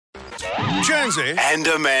Jonesy and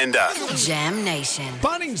Amanda. Jam Nation.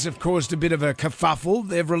 Bunnings have caused a bit of a kerfuffle.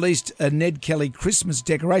 They've released a Ned Kelly Christmas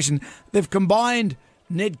decoration. They've combined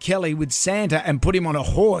Ned Kelly with Santa and put him on a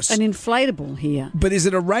horse. An inflatable here. But is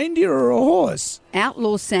it a reindeer or a horse?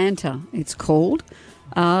 Outlaw Santa, it's called.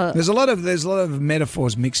 There's a lot of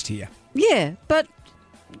metaphors mixed here. Yeah, but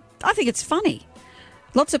I think it's funny.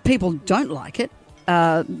 Lots of people don't like it.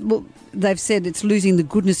 Well, they've said it's losing the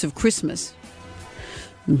goodness of Christmas.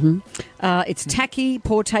 It's tacky,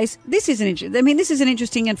 poor taste. This is an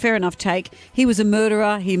interesting and fair enough take. He was a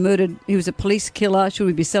murderer. He was a police killer. Should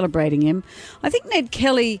we be celebrating him? I think Ned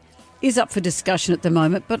Kelly is up for discussion at the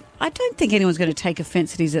moment, but I don't think anyone's going to take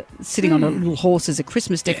offence that he's sitting on a little horse as a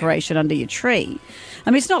Christmas decoration under your tree. I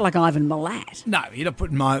mean, it's not like Ivan Milat. No, you're not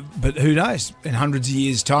putting but who knows? In hundreds of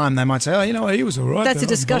years' time, they might say, oh, you know what, he was all right. That's a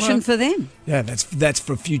discussion for them. Yeah, that's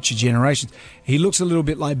for future generations. He looks a little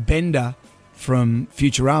bit like Bender from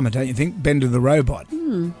Futurama, don't you think? Bender the robot.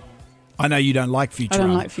 I know you don't like Futurama. I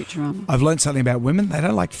don't like Futurama. I've learned something about women. They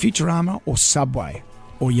don't like Futurama or Subway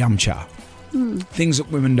or Yum Cha. Things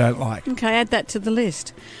that women don't like. Okay, add that to the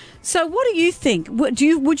list. So what do you think? Would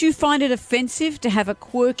you find it offensive to have a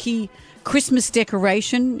quirky Christmas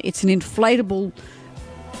decoration? It's an inflatable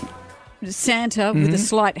Santa with a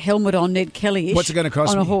slight helmet on, Ned Kelly-ish. What's it going to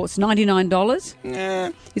cost on a me? horse? $99.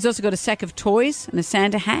 Yeah. He's also got a sack of toys and a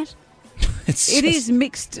Santa hat. It is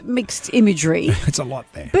mixed imagery. It's a lot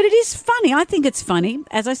there. But it is funny. I think it's funny.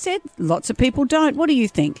 As I said, lots of people don't. What do you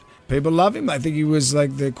think? People love him. I think he was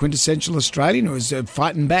like the quintessential Australian who was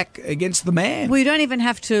fighting back against the man. Well, you don't even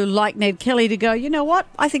have to like Ned Kelly to go, you know what?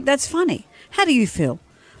 I think that's funny. How do you feel?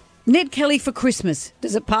 Ned Kelly for Christmas.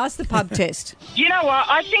 Does it pass the pub test? You know what?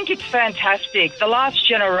 I think it's fantastic. The last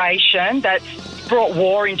generation that's brought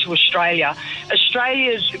war into Australia.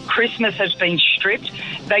 Australia's Christmas has been stripped.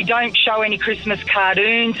 They don't show any Christmas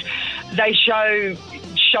cartoons. They show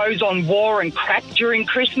shows on war and crack during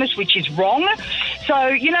Christmas, which is wrong. So,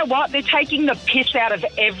 you know what? They're taking the piss out of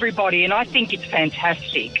everybody, and I think it's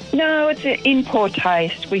fantastic. No, it's in poor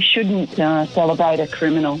taste. We shouldn't celebrate a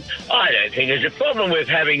criminal. I don't think there's a problem with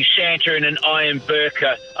having Santa in an iron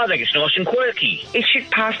burqa. I think it's nice and quirky. It should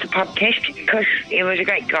pass the pub test because he was a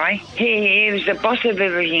great guy. He was the boss of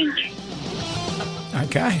everything.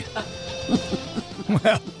 Okay.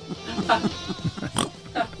 Well,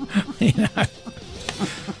 you know.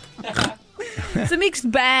 It's a mixed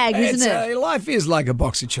bag, isn't it? Life is like a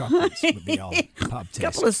box of chocolates with the old pub test. A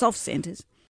couple of soft centres.